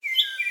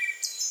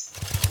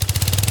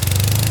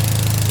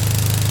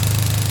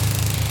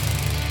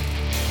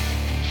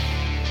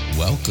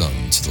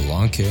Welcome to the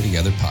Lawn Care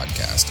Together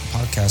podcast, a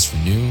podcast for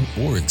new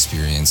or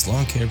experienced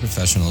lawn care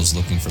professionals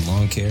looking for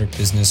lawn care,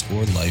 business,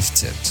 or life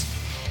tips.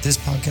 This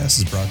podcast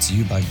is brought to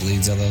you by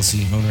Blades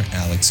LLC owner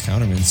Alex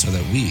Counterman so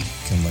that we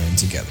can learn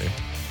together.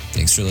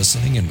 Thanks for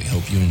listening, and we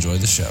hope you enjoy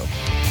the show.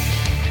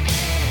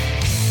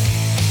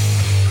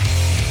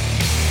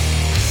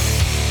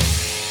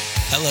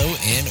 Hello,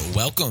 and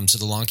welcome to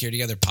the Lawn Care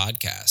Together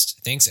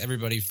podcast. Thanks,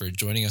 everybody, for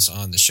joining us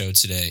on the show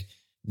today.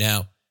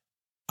 Now,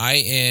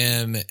 I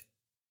am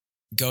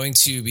going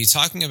to be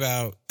talking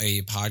about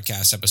a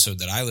podcast episode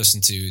that I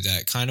listened to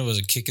that kind of was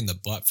a kick in the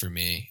butt for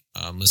me.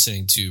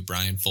 Listening to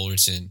Brian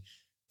Fullerton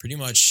pretty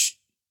much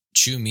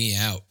chew me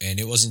out, and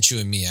it wasn't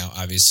chewing me out,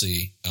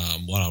 obviously,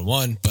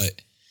 one-on-one,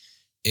 but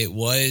it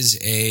was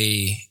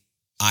a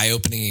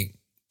eye-opening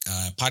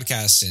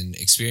podcast and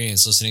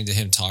experience listening to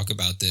him talk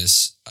about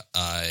this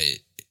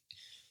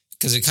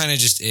because it kind of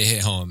just it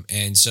hit home.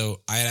 And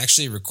so I had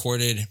actually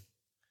recorded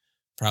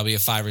probably a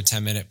 5 or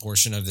 10 minute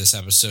portion of this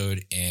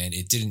episode, and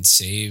it didn't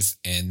save.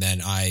 And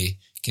then I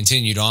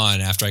continued on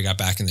after I got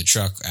back in the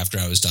truck after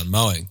I was done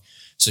mowing.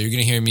 So you're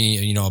going to hear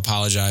me,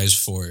 apologize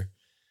for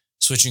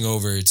switching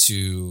over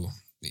to,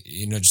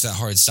 just that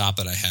hard stop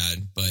that I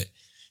had, but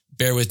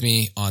bear with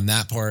me on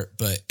that part.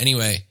 But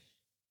anyway,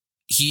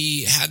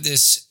 he had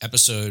this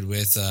episode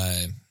with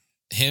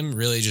him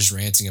really just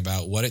ranting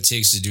about what it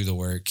takes to do the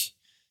work,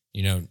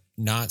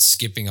 not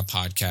skipping a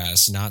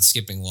podcast, not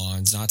skipping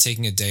lawns, not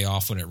taking a day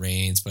off when it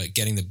rains, but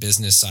getting the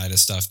business side of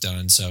stuff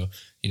done. So,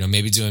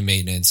 maybe doing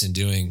maintenance and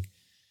doing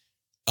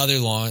other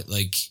lawn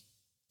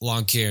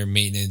care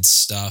maintenance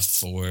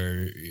stuff,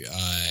 or,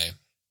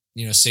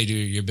 say do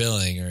your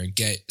billing or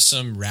get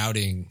some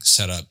routing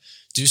set up.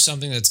 Do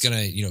something that's going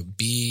to,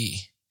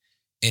 be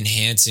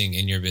enhancing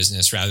in your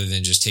business rather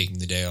than just taking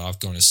the day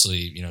off, going to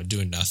sleep,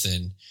 doing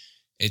nothing.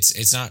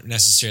 It's not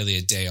necessarily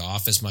a day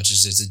off as much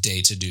as it's a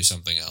day to do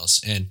something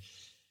else. And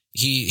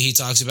he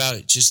talks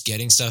about just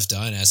getting stuff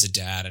done as a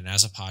dad and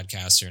as a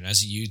podcaster and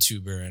as a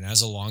YouTuber and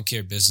as a lawn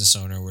care business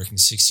owner working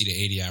 60 to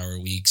 80 hour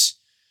weeks.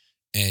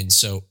 And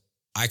so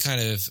I kind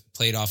of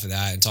played off of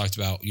that and talked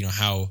about,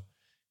 how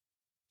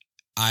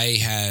I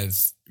have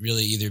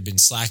really either been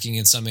slacking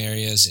in some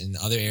areas, in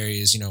other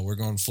areas, we're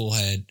going full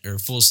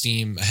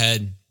steam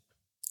ahead.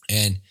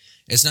 And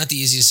it's not the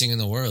easiest thing in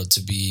the world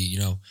to be,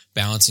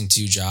 balancing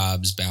two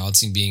jobs,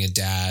 balancing being a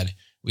dad.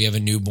 We have a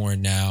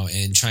newborn now,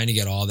 and trying to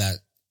get all that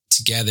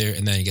together,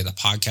 and then get the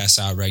podcast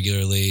out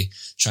regularly,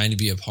 trying to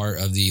be a part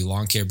of the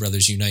Lawn Care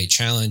Brothers Unite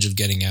challenge of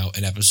getting out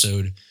an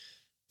episode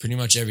pretty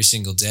much every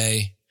single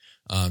day.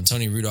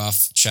 Tony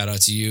Rudolph, shout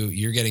out to you.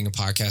 You're getting a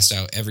podcast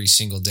out every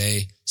single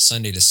day,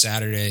 Sunday to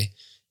Saturday,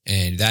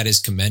 and that is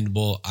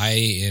commendable.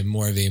 I am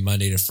more of a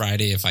Monday to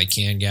Friday if I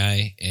can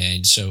guy,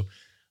 and so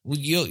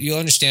you'll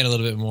understand a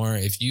little bit more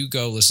if you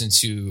go listen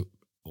to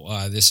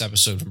this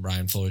episode from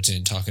Brian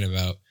Fullerton talking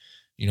about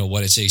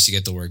what it takes to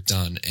get the work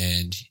done,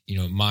 and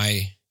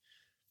my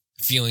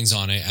feelings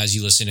on it as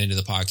you listen into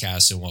the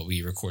podcast and what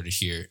we recorded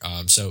here.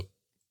 So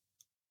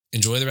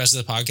enjoy the rest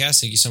of the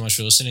podcast. Thank you so much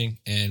for listening,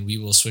 and we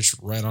will switch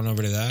right on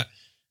over to that.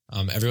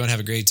 Everyone have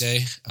a great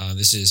day.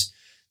 This is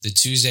the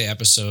Tuesday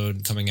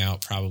episode coming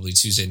out probably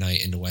Tuesday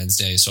night into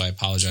Wednesday, so I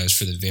apologize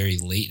for the very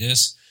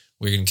lateness.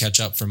 We're going to catch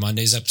up for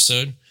Monday's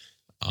episode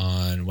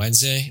on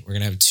Wednesday. We're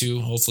going to have 2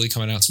 hopefully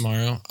coming out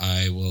tomorrow.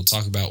 I will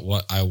talk about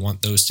what I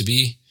want those to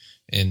be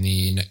in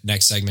the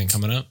next segment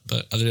coming up.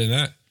 But other than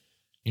that,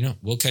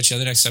 we'll catch you on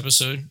the next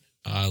episode.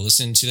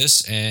 Listen to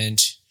this, and,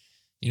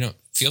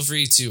 feel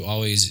free to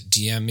always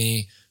DM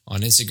me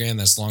on Instagram.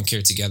 That's Lawn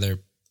Care Together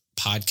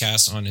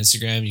podcast on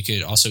Instagram. You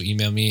could also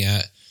email me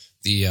at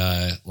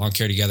the Lawn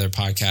Care Together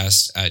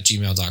podcast at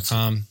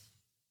gmail.com.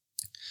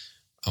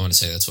 I want to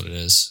say that's what it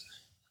is.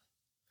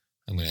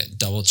 I'm going to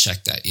double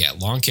check that. Yeah,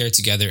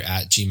 lawncaretogether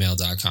at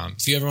gmail.com.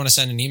 If you ever want to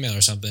send an email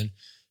or something,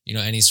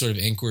 any sort of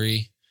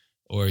inquiry,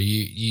 or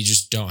you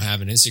just don't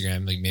have an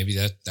Instagram, maybe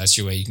that's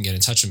your way you can get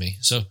in touch with me.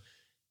 So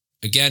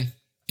again,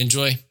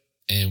 enjoy,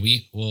 and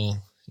we will,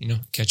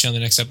 catch you on the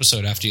next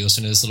episode after you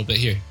listen to this little bit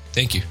here.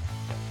 Thank you.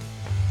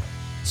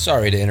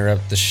 Sorry to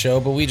interrupt the show,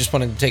 but we just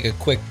wanted to take a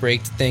quick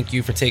break to thank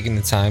you for taking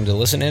the time to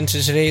listen in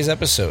to today's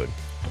episode.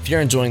 If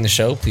you're enjoying the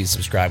show, please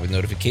subscribe with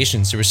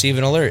notifications to receive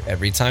an alert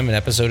every time an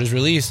episode is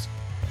released.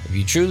 If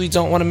you truly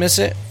don't want to miss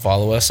it,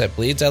 follow us at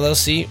Blades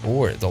LLC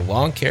or The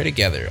Lawn Care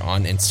Together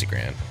on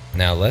Instagram.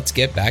 Now let's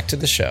get back to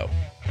the show.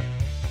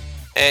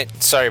 And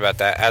sorry about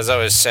that. As I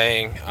was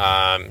saying,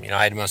 I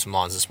had to mow some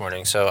lawns this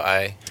morning, so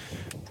I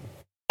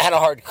had a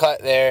hard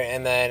cut there,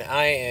 and then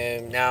I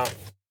am now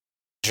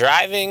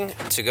driving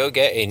to go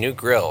get a new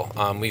grill.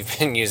 We've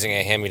been using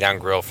a hand-me-down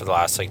grill for the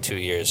last 2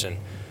 years, and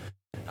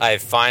I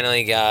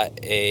finally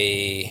got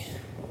a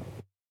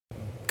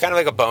kind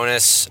of a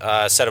bonus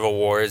set of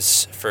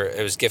awards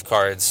it was gift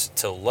cards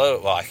to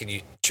Lowe's. Well, I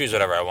could choose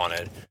whatever I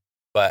wanted,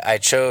 but I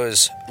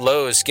chose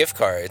Lowe's gift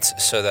cards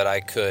so that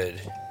I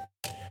could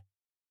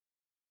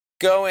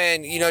go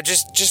in,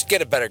 just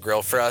get a better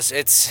grill for us.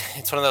 It's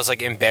one of those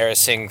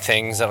embarrassing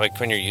things that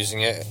when you're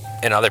using it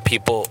and other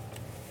people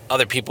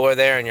other people are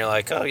there and you're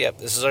like, oh, yep,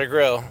 this is our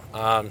grill.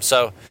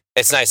 So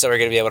it's nice that we're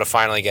going to be able to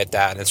finally get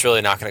that. And it's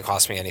really not going to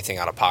cost me anything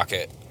out of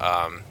pocket.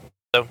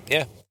 So,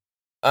 yeah.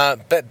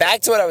 But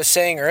back to what I was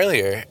saying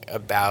earlier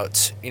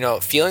about,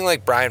 feeling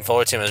like Brian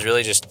Fullerton was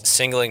really just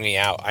singling me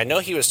out. I know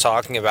he was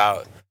talking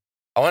about,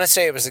 I want to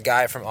say it was the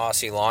guy from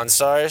Aussie Lawn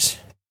Stars.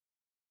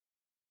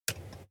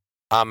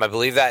 I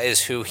believe that is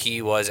who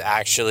he was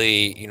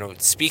actually,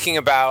 speaking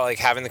about, like,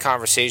 having the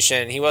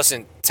conversation. He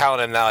wasn't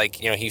telling him that, like,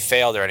 he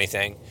failed or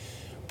anything.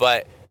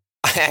 But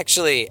I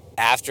actually,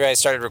 after I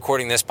started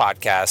recording this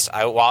podcast,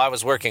 while I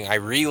was working, I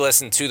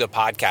re-listened to the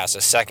podcast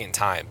a second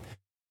time.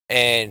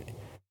 And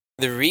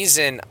the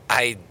reason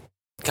I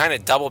kind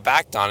of double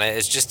backed on it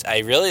is just I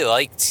really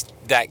liked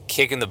that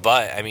kick in the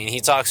butt. I mean, he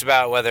talks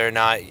about whether or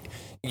not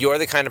you're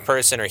the kind of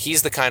person or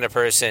he's the kind of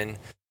person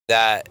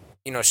that,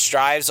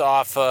 strives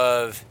off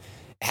of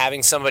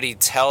having somebody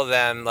tell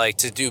them, like,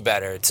 to do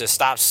better, to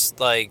stop,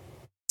 like,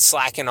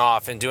 slacking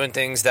off and doing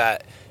things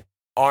that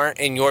aren't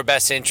in your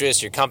best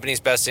interest, your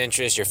company's best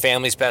interest, your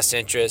family's best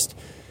interest.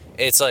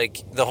 It's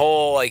like the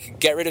whole, like,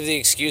 get rid of the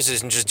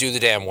excuses and just do the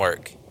damn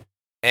work.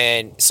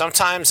 And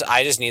sometimes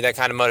I just need that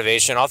kind of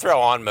motivation. I'll throw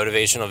on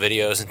motivational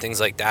videos and things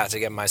like that to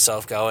get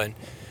myself going.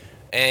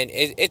 And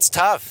it's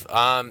tough.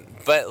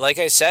 But like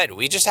I said,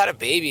 we just had a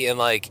baby and,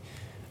 like,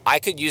 I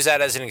could use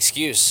that as an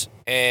excuse.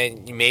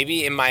 And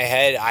maybe in my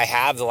head, I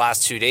have the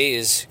last 2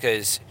 days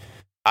because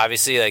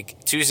obviously,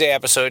 like, Tuesday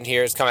episode in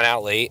here is coming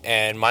out late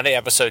and Monday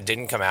episode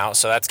didn't come out.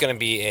 So that's going to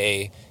be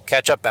a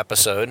catch-up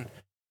episode.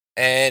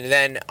 And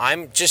then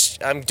I'm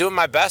doing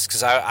my best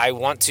because I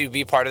want to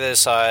be part of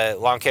this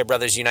Lawn Care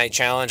Brothers Unite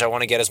Challenge. I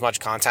want to get as much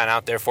content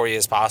out there for you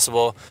as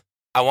possible.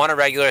 I want a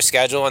regular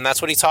schedule, and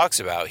that's what he talks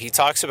about. He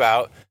talks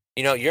about,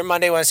 you're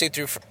Monday, Wednesday,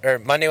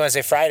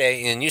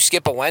 Friday, and you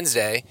skip a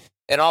Wednesday,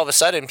 and all of a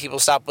sudden people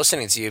stop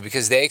listening to you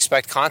because they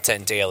expect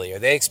content daily, or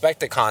they expect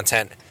the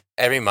content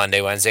every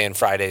Monday, Wednesday, and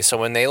Friday. So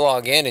when they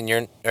log in and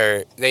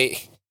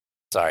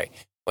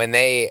when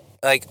they,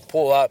 like,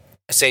 pull up,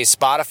 say,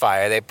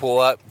 Spotify, or they pull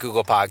up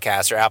Google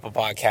Podcasts or Apple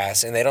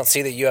Podcasts, and they don't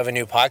see that you have a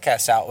new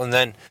podcast out, and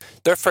then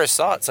their first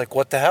thought's like,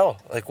 what the hell?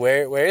 Like,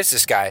 where is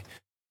this guy?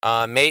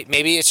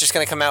 Maybe it's just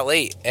going to come out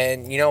late.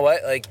 And you know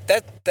what? Like,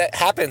 that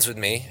happens with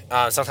me.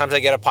 Sometimes I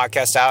get a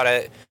podcast out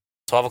at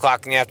 12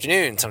 o'clock in the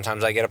afternoon.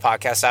 Sometimes I get a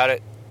podcast out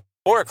at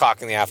 4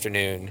 o'clock in the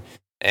afternoon.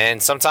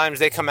 And sometimes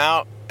they come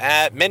out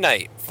at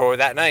midnight for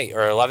that night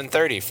or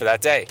 11:30 for that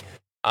day.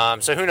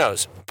 So who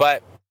knows?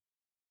 But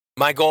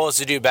my goal is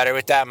to do better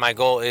with that. My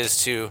goal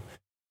is to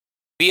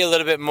be a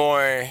little bit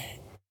more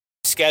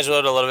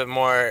scheduled, a little bit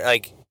more,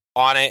 like,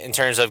 on it in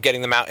terms of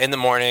getting them out in the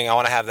morning. I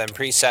want to have them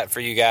preset for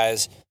you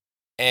guys.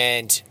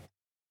 And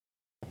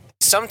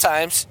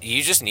sometimes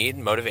you just need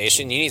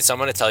motivation. You need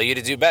someone to tell you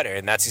to do better.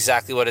 And that's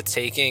exactly what it's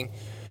taking.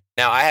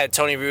 Now, I had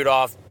Tony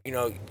Rudolph,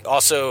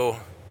 also,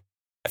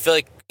 I feel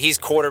like he's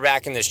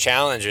quarterbacking this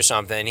challenge or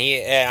something.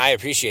 And I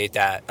appreciate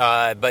that.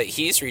 But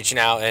he's reaching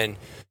out and,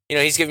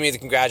 he's giving me the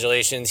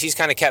congratulations. He's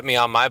kind of kept me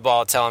on my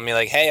ball, telling me,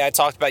 like, hey, I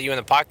talked about you in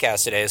the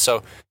podcast today.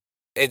 So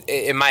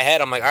in my head,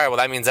 I'm like, all right, well,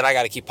 that means that I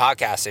got to keep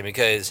podcasting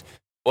because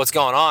what's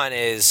going on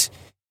is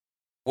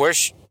we're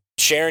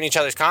sharing each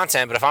other's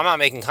content. But if I'm not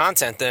making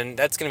content, then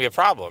that's going to be a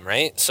problem,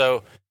 right?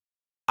 So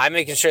I'm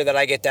making sure that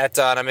I get that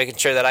done. I'm making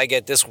sure that I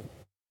get this,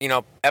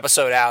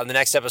 episode out and the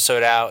next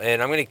episode out.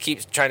 And I'm going to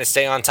keep trying to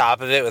stay on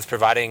top of it with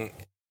providing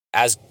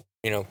as,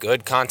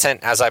 good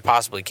content as I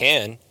possibly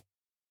can.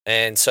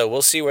 And so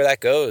we'll see where that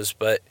goes,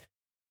 but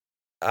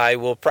I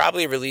will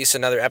probably release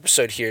another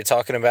episode here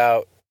talking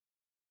about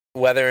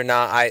whether or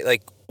not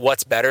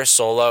what's better,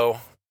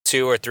 solo,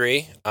 2 or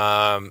 3.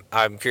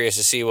 I'm curious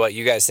to see what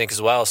you guys think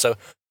as well. So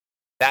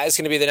that is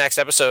going to be the next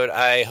episode.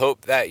 I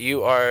hope that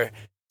you are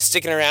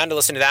sticking around to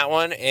listen to that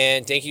one.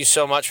 And thank you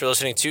so much for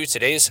listening to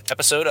today's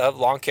episode of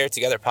Lawn Care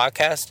Together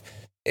podcast.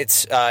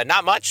 It's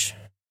not much,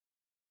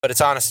 but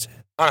it's honest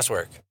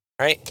work,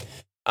 right?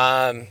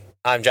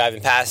 I'm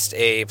driving past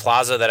a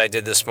plaza that I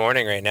did this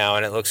morning right now,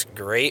 and it looks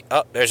great.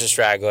 Oh, there's a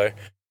straggler.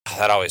 Oh,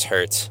 that always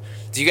hurts.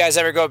 Do you guys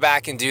ever go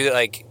back and do,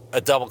 like, a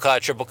double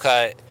cut, triple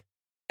cut,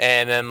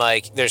 and then,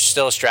 like, there's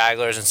still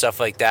stragglers and stuff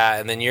like that,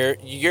 and then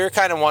you're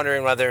kind of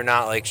wondering whether or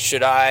not, like,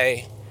 should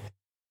I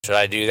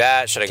do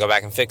that? Should I go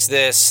back and fix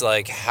this?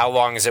 Like, how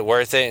long is it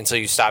worth it until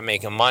you stop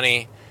making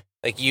money?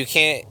 Like, you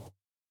can't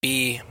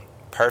be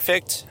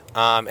perfect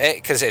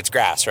because it's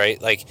grass,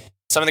 right? Like,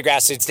 some of the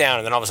grass sits down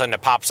and then all of a sudden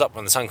it pops up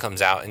when the sun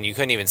comes out and you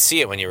couldn't even see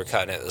it when you were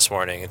cutting it this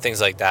morning and things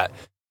like that.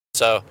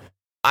 So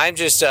I'm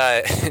just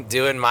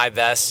doing my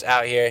best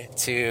out here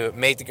to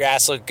make the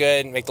grass look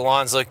good, make the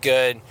lawns look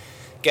good,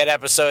 get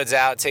episodes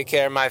out, take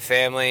care of my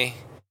family,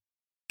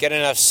 get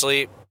enough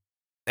sleep.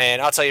 And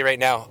I'll tell you right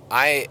now,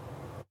 I'm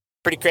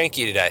pretty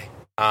cranky today.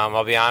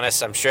 I'll be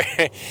honest. I'm sure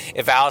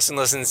if Allison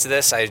listens to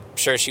this, I'm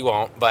sure she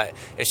won't. But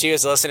if she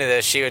was listening to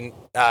this, she would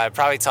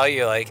probably tell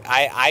you, like,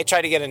 I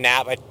try to get a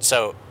nap.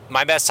 So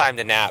my best time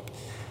to nap,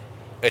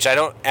 which I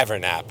don't ever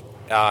nap.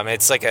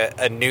 It's like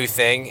a new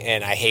thing,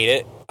 and I hate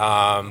it.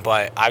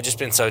 But I've just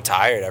been so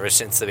tired ever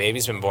since the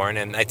baby's been born,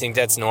 and I think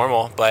that's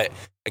normal. But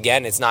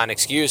again, it's not an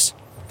excuse.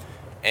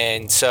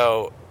 And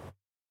so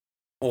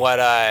what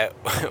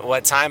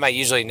time I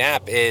usually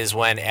nap is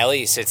when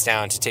Ellie sits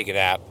down to take a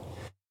nap.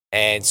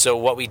 And so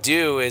what we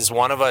do is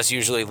one of us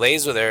usually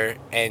lays with her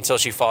until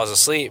she falls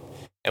asleep.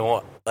 And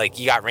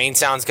you got rain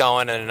sounds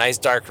going in a nice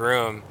dark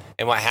room.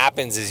 And what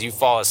happens is you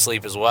fall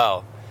asleep as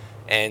well.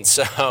 And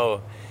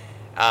so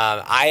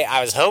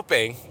I was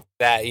hoping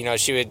that,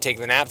 she would take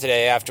the nap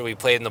today after we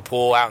played in the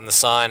pool out in the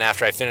sun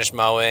after I finished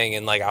mowing.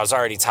 And I was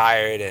already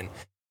tired, and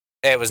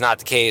it was not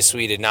the case.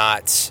 We did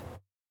not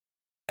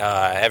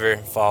ever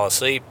fall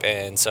asleep.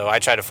 And so I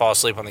tried to fall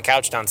asleep on the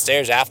couch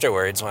downstairs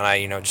afterwards when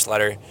I, just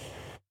let her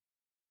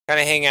kind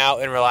of hang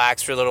out and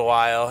relax for a little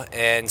while.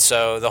 And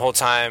so the whole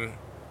time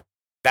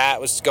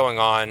that was going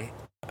on,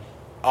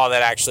 all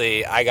that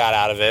actually I got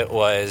out of it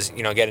was,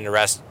 getting to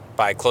rest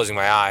by closing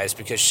my eyes,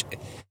 because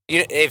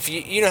if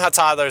you know how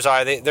toddlers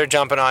are, they're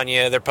jumping on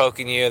you, they're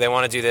poking you, they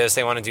want to do this,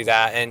 they want to do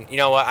that. And you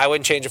know what? I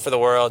wouldn't change it for the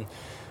world.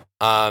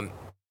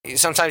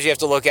 Sometimes you have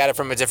to look at it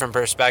from a different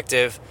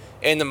perspective.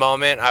 In the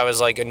moment, I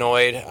was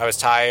annoyed. I was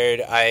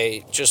tired.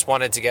 I just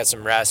wanted to get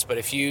some rest. But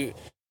if you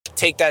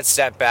take that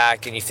step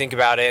back and you think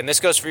about it, and this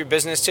goes for your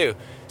business too.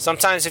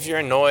 Sometimes if you're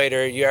annoyed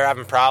or you're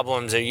having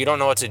problems or you don't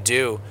know what to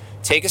do,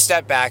 take a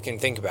step back and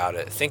think about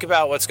it. Think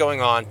about what's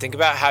going on. Think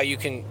about how you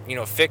can,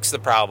 fix the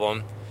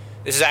problem.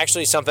 This is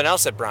actually something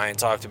else that Brian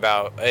talked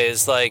about,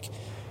 is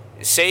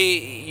say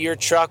your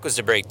truck was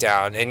to break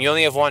down and you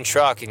only have one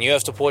truck and you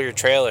have to pull your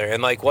trailer,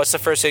 and what's the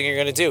first thing you're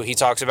going to do? He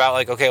talks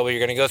about okay, well, you're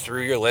going to go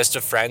through your list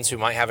of friends who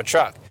might have a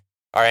truck.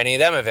 Are any of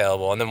them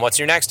available? And then what's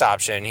your next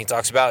option? He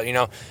talks about,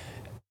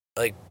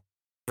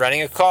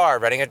 renting a car,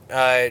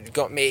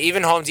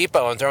 even Home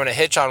Depot and throwing a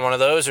hitch on one of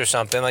those or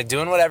something,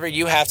 doing whatever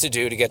you have to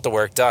do to get the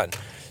work done.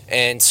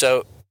 And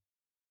so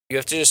you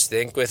have to just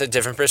think with a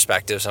different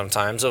perspective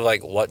sometimes of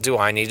what do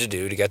I need to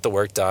do to get the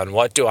work done?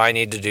 What do I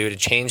need to do to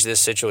change this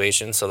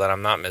situation so that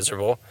I'm not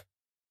miserable?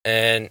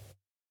 And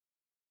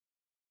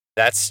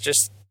that's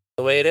just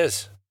the way it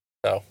is.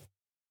 So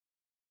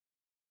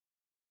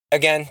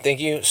again, thank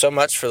you so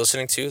much for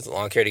listening to the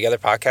Lawn Care Together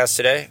podcast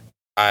today.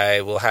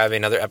 I will have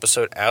another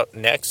episode out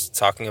next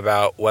talking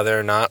about whether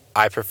or not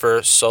I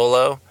prefer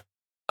solo,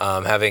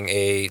 having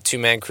a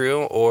 2-man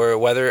crew, or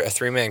whether a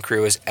 3-man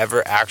crew is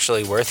ever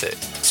actually worth it.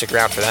 Stick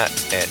around for that,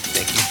 and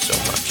thank you so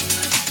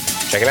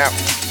much. Check it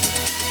out.